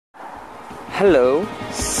Hello.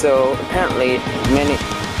 So apparently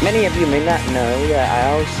many of you may not know that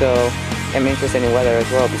I also am interested in weather as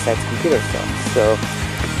well besides computer stuff. So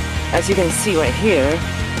as you can see right here,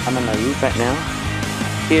 I'm on my roof right now.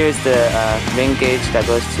 Here's the rain gauge that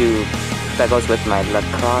goes with my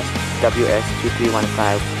Crosse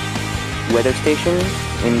WS2315 weather station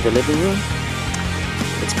in the living room.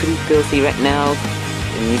 It's pretty filthy right now.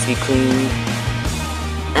 It needs to be cleaned.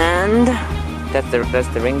 And that's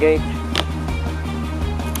the rain gauge.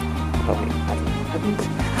 Probably give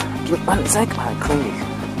me 1 sec while I clean these.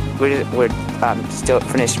 We're still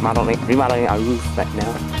finished remodeling our roof right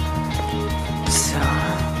now. So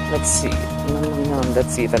let's see.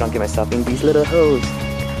 Let's see if I don't get myself in these little holes.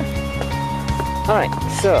 Alright,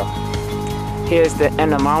 so here's the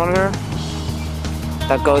Anemometer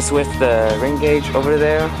that goes with the rain gauge over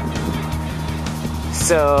there.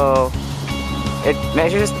 So it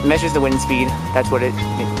measures the wind speed. That's what it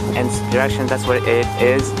and direction. That's what it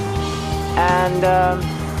is. And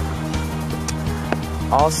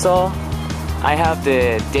also I have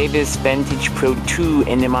the Davis Vantage Pro2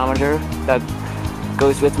 Anemometer that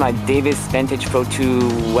goes with my Davis Vantage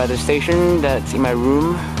Pro2 weather station that's in my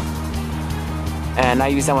room. And I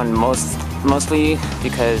use that one mostly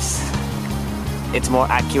because it's more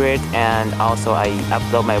accurate, and also I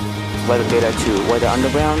upload my weather data to Weather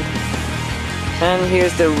Underground. And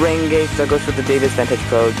here's the rain gauge that goes with the Davis Vantage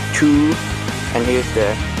Pro2, and here's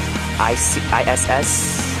the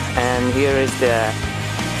ISS, and here is the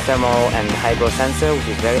thermal and hydro sensor, which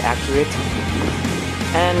is very accurate.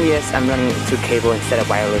 And yes, I'm running it through cable instead of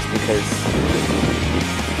wireless because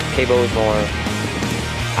cable is more,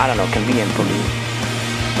 I don't know, convenient for me.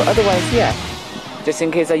 But otherwise, yeah. Just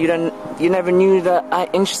in case that you never knew that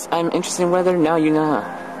I'm interested in weather, now you know.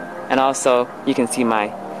 And also, you can see my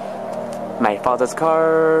father's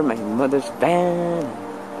car, my mother's van,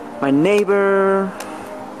 my neighbor.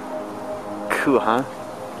 Cool, huh?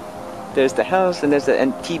 There's the house, and there's the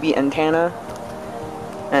TV antenna,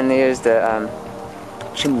 and there's the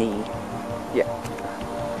chimney. Yeah.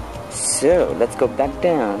 So let's go back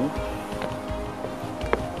down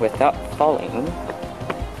without falling,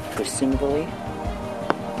 presumably.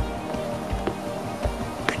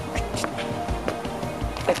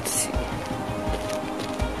 Let's see.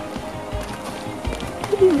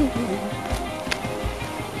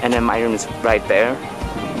 And then my room is right there.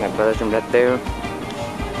 My brother's room right there.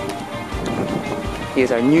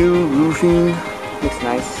 Here's our new roofing. Looks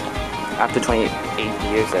nice. After 28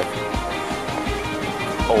 years of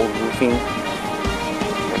old roofing.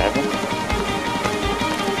 Whatever.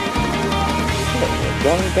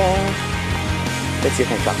 Going down. Let's see if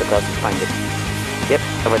I can drop the gloves and find it. Yep,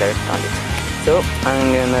 over there, found it. So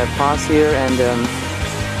I'm gonna pause here and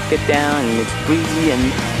get down, and it's breezy, and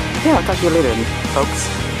yeah, I'll talk to you later, folks.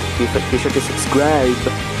 Be sure to subscribe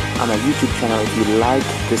on my YouTube channel if you like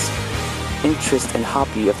this interest and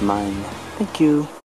hobby of mine. Thank you.